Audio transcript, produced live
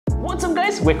What's up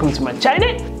guys, welcome to my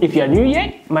channel. If you are new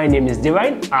here, my name is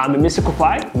Divine. I'm a musical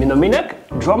fight, minominak,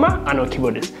 drummer and a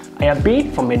keyboardist. I have been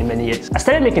for many years. I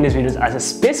started making these videos as a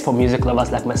space for music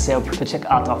lovers like myself to check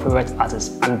out our favorite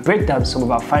artists and break down some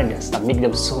of our findings that make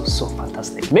them so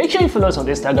fantastic. Make sure you follow us on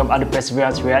Instagram at the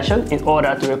Perseverance Reaction in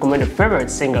order to recommend your favorite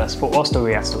singers for us to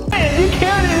react to. Hey, you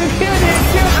killed it, you killed it,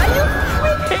 you killed it. Are you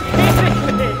freaking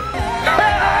kidding me?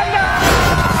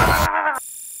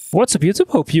 What's up YouTube?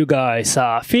 Hope you guys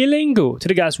are feeling good.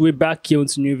 Today guys, we're back here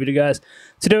with a new video guys.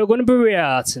 Today we're going to be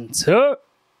reacting to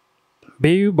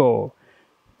Burr,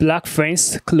 Black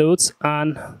Friends, Clothes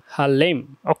and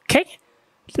Harlem. Okay,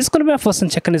 this is going to be our first time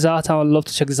checking this out. I would love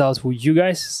to check this out with you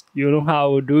guys. You know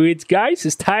how we do it guys.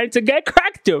 It's time to get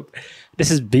cracked up.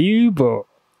 This is Burr.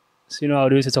 So you know how to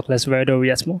do it. So talk less, very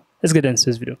react more. Let's get into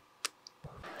this video.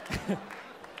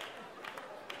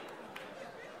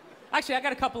 Actually, I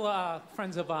got a couple of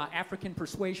friends of African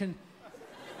persuasion,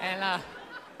 and I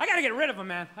gotta get rid of them,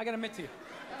 man. I gotta admit to you.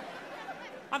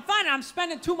 I'm finding I'm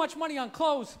spending too much money on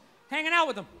clothes hanging out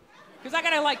with them, because I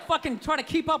gotta like fucking try to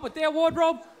keep up with their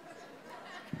wardrobe.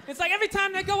 It's like every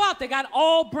time they go out, they got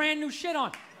all brand new shit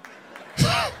on.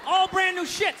 All brand new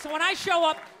shit. So when I show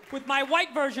up with my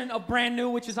white version of brand new,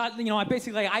 which is, you know,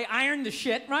 I ironed the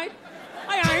shit, right?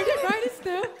 I ironed it, right? It's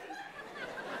new.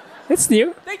 It's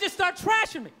new. They just start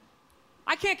trashing me.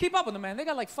 I can't keep up with them, man. They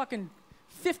got like fucking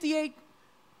 58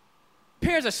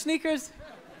 pairs of sneakers.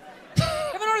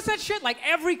 Ever notice that shit? Like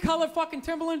every color fucking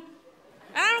Timberland?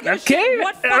 And I don't give a shit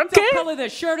what fucked up color their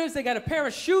shirt is. They got a pair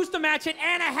of shoes to match it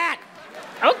and a hat.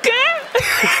 Okay.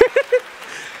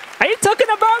 Are you talking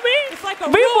about me? It's like a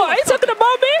Burr, are you talking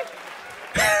about me?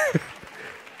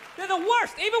 They're the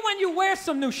worst. Even when you wear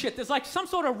some new shit, there's like some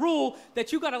sort of rule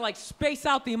that you gotta like space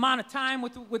out the amount of time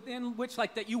within which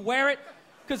like that you wear it.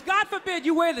 Because God forbid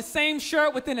you wear the same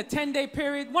shirt within a 10-day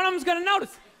period, one of them's gonna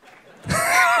notice.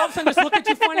 All of a sudden just look at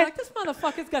you funny like, this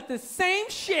motherfucker's got the same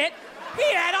shit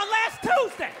he had on last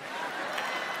Tuesday.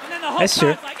 And then the whole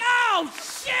time's like, oh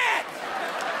shit!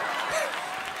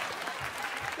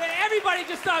 Then everybody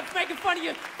just starts making fun of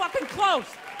your fucking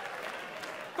clothes.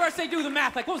 First they do the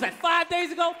math, like what was that, 5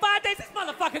 days ago? 5 days, this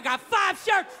motherfucker got 5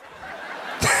 shirts!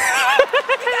 He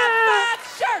got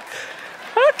 5 shirts!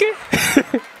 Okay.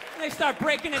 They start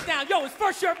breaking it down. Yo, his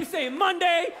first shirt be saying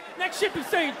Monday, next shirt be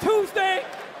saying Tuesday.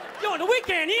 Yo, on the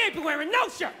weekend, he ain't be wearing no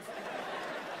shirt.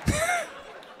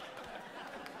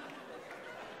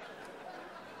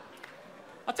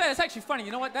 I'll tell you, it's actually funny.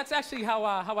 You know what? That's actually how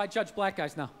I judge black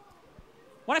guys now.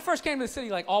 When I first came to the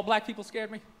city, like, all black people scared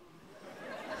me.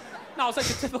 No, I was like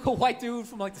the typical white dude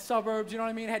from, like, the suburbs, you know what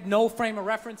I mean? Had no frame of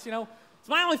reference, you know? So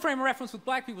my only frame of reference with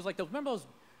black people was, like, remember those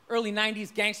early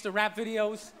 90s gangster rap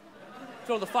videos?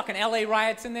 Throw the fucking LA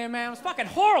riots in there, man. It was fucking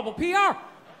horrible PR.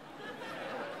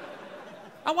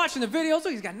 I'm watching the videos.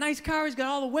 Look, he's got a nice car, he's got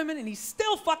all the women, and he's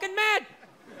still fucking mad.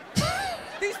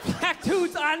 These black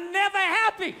dudes are never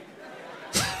happy.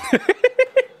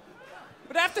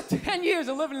 But after 10 years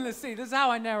of living in the city, this is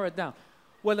how I narrow it down.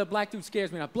 Whether a black dude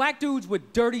scares me or not. Black dudes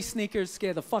with dirty sneakers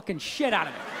scare the fucking shit out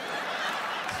of me.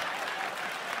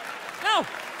 No.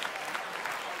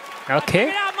 Okay. Get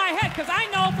it out of my head, because I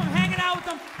know from hanging out with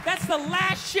them, that's the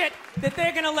last shit that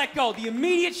they're gonna let go, the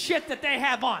immediate shit that they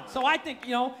have on. So I think,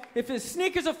 you know, if his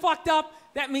sneakers are fucked up,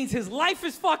 that means his life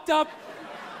is fucked up.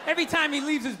 Every time he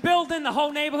leaves his building, the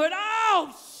whole neighborhood,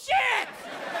 oh, shit!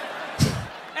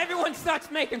 Everyone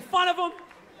starts making fun of him.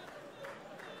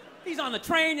 He's on the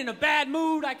train in a bad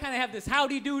mood. I kind of have this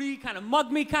howdy-doody, kind of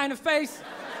mug-me kind of face.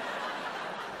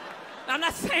 I'm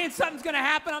not saying something's gonna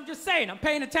happen, I'm just saying, I'm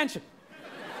paying attention.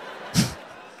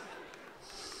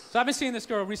 So I've been seeing this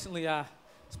girl recently,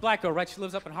 this black girl, right? She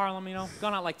lives up in Harlem, you know,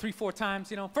 gone out like 3-4 times,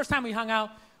 you know. First time we hung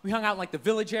out in like the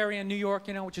Village area in New York,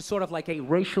 you know, which is sort of like a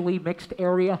racially mixed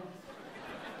area.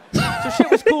 So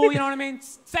shit was cool, you know what I mean?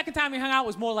 Second time we hung out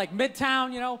was more like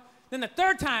Midtown, you know. Then the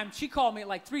third time, she called me at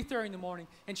like 3:30 in the morning,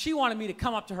 and she wanted me to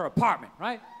come up to her apartment,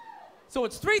 right? So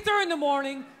it's 3:30 in the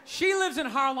morning, she lives in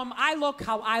Harlem, I look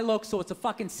how I look, so it's a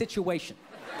fucking situation.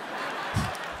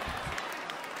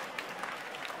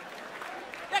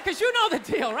 Because you know the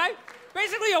deal, right?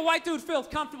 Basically, a white dude feels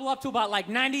comfortable up to about like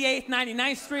 98th,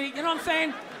 99th Street, you know what I'm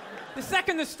saying? The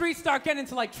second the streets start getting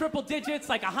into like triple digits,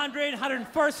 like 100,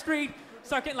 101st Street,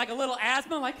 start getting like a little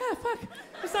asthma, like, ah, fuck,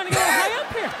 we're starting to get a little high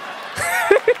up here.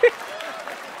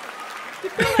 You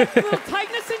feel that little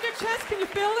tightness in your chest? Can you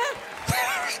feel that?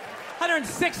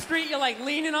 106th Street, you're like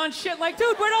leaning on shit, like,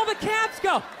 dude, where'd all the cabs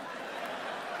go?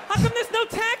 How come there's no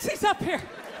taxis up here?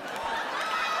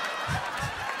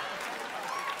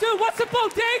 Dude, what's a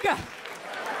bodega?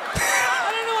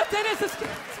 I don't know what that is. Let's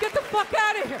get the fuck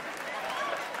out of here.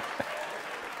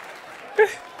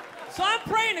 So I'm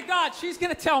praying to God she's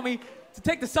gonna tell me to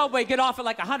take the subway, get off at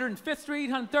like 105th Street,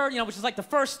 103rd, you know, which is like the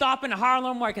first stop in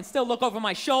Harlem where I can still look over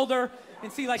my shoulder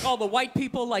and see like all the white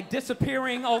people like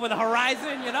disappearing over the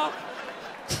horizon, you know?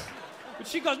 But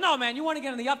she goes, no, man, you want to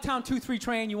get on the Uptown 2-3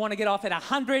 train, you want to get off at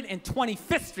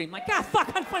 125th Street. I'm like, God, fuck,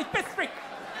 125th Street.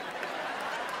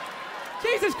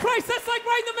 Jesus Christ, that's like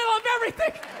right in the middle of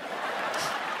everything.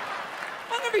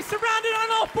 I'm gonna be surrounded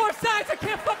on all four sides. I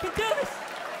can't fucking do this.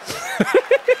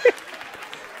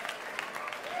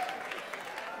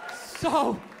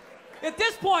 So, at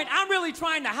this point, I'm really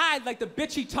trying to hide like the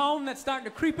bitchy tone that's starting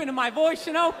to creep into my voice,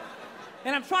 you know?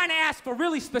 And I'm trying to ask for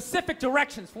really specific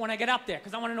directions for when I get up there,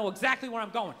 because I want to know exactly where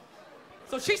I'm going.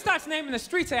 So she starts naming the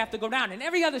streets I have to go down, and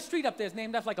every other street up there is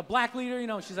named after like a black leader, you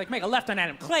know? She's like, make a left on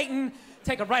Adam Clayton,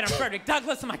 take a right on Frederick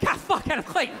Douglass. I'm like, God, fuck Adam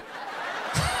Clayton.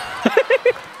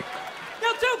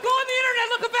 Yo, dude, go on the internet,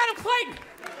 look up Adam Clayton.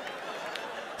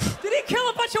 Did he kill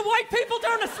a bunch of white people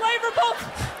during the slave revolt?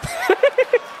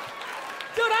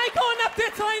 Dude, I ain't going up there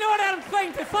till I know what Adam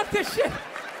Clayton did. Fuck this shit.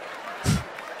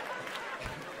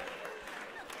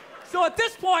 So at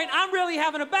this point, I'm really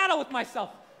having a battle with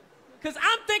myself. Because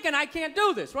I'm thinking I can't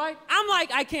do this, right? I'm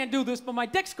like, I can't do this, but my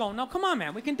dick's going, no, come on,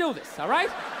 man, we can do this, all right?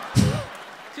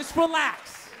 Just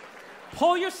relax.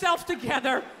 Pull yourself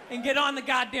together and get on the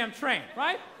goddamn train,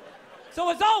 right?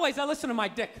 So as always, I listen to my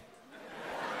dick.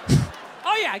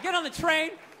 Oh yeah, I get on the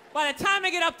train. By the time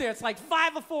I get up there, it's like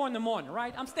 5 or 4 in the morning,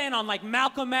 right? I'm staying on like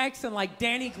Malcolm X and like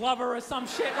Danny Glover or some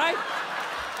shit, right?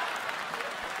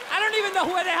 I don't even know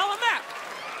where the hell I'm at.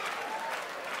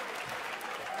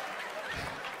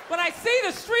 But I see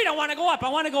the street I want to go up. I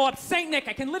want to go up St. Nick.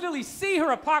 I can literally see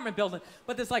her apartment building,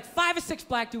 but there's like 5 or 6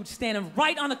 black dudes standing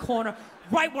right on the corner,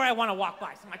 right where I want to walk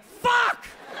by. So I'm like, fuck!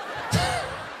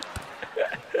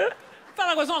 I felt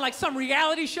like I was on like some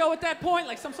reality show at that point,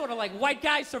 like some sort of like white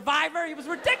guy survivor. It was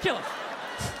ridiculous.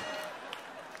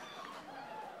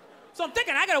 So I'm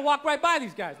thinking, I gotta walk right by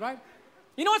these guys, right?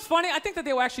 You know what's funny? I think that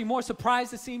they were actually more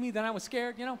surprised to see me than I was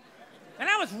scared, you know? And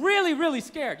I was really, really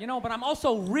scared, you know, but I'm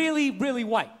also really, really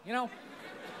white, you know?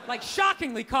 Like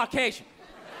shockingly Caucasian.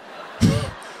 You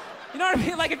know what I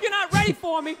mean? Like if you're not ready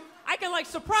for me, I can like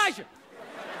surprise you.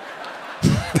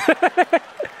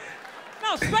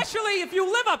 No, especially if you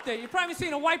live up there. You've probably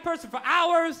seen a white person for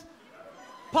hours,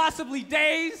 possibly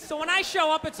days. So when I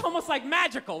show up, it's almost like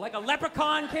magical. Like a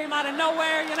leprechaun came out of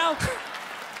nowhere, you know?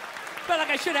 Felt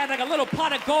like I should have had like a little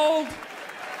pot of gold,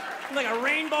 like a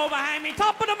rainbow behind me.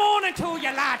 Top of the morning to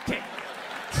you, latte.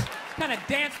 Kind of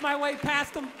danced my way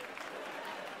past them.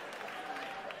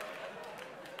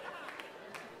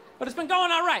 But it's been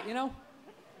going all right, you know?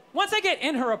 Once I get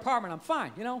in her apartment, I'm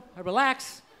fine, you know? I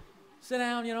relax. Sit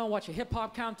down, you know, watch a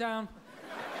hip-hop countdown.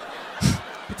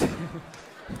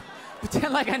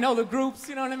 Pretend like I know the groups,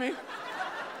 you know what I mean?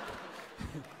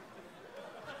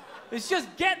 It's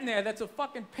just getting there that's a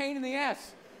fucking pain in the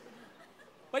ass.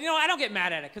 But, you know, I don't get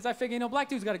mad at it, because I figure, you know, black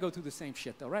dudes got to go through the same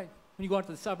shit, though, right? When you go out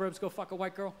to the suburbs, go fuck a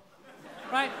white girl,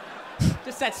 right?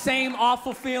 Just that same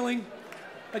awful feeling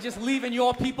of just leaving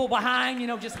your people behind, you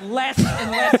know, just less and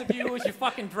less of you as you're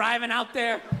fucking driving out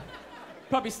there.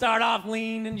 Probably start off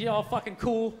lean and you're all fucking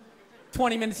cool.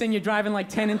 20 minutes in, you're driving like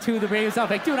 10 and 2, the radio's off.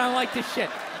 Like, dude, I don't like this shit.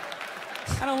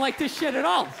 I don't like this shit at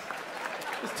all.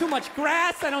 There's too much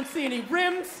grass, I don't see any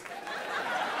rims.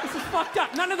 This is fucked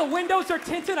up. None of the windows are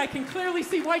tinted. I can clearly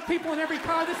see white people in every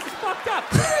car. This is fucked up.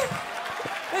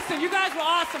 Listen, you guys were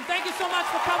awesome. Thank you so much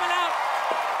for coming out.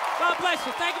 God bless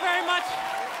you. Thank you very much.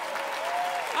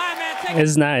 All right, man. Take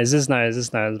It's nice. It's nice.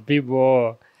 It's nice.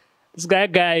 People, this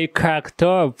guy cracked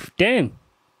up. Damn.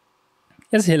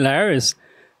 It's hilarious.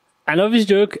 I love his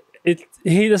joke.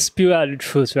 He just spilled out the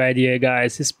truth right here,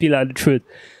 guys. He spilled out the truth.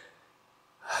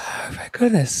 Oh my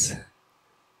goodness.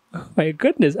 Oh my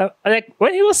goodness. Like,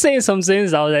 when he was saying some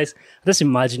things, I was like, just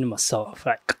imagining myself.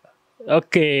 Like,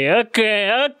 okay.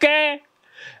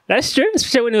 That's true.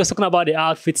 Especially when he was talking about the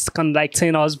outfits, kind of like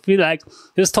saying, I was feel like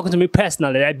he was talking to me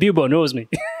personally. Like, Bilbo knows me.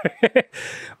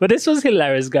 But this was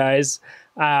hilarious, guys.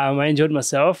 I enjoyed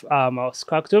myself. I was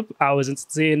cracked up. I was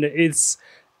entertained. It's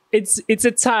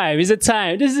a time. It's a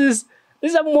time. This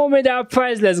is a moment that are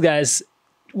priceless, guys.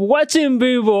 Watching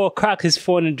Bilbo crack his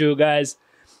phone and do, guys,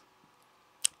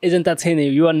 is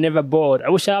entertaining. You are never bored. I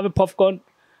wish I have a popcorn.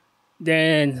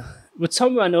 Then with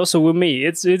someone also with me,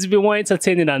 it's been more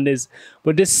entertaining than this.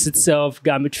 But this itself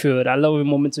got me through it. I love the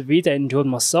moments of it. I enjoyed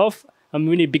myself. I'm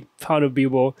really a big fan of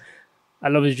Bilbo. I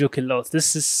love his joke a lot.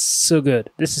 This is so good.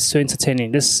 This is so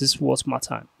entertaining. This is worth my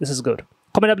time. This is good.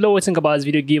 Comment down below what you think about this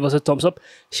video. Give us a thumbs up.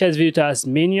 Share this video to as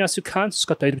many as you can.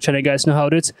 Subscribe to our YouTube channel. You guys know how to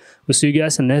do it. We'll see you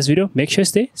guys in the next video. Make sure you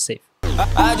stay safe.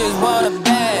 I just want a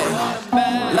bag.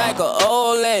 like an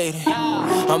old lady.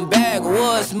 I'm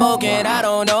backwoods smoking, I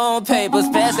don't own papers.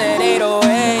 Pass that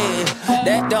 808,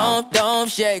 that don't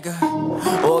shake her.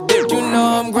 Oh, bitch, you know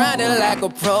I'm grinding like a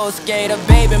pro skater.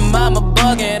 Baby mama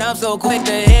bugging, I'm so quick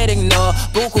to hit ignore.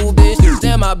 Buku bitches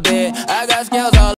in my bed, I got scales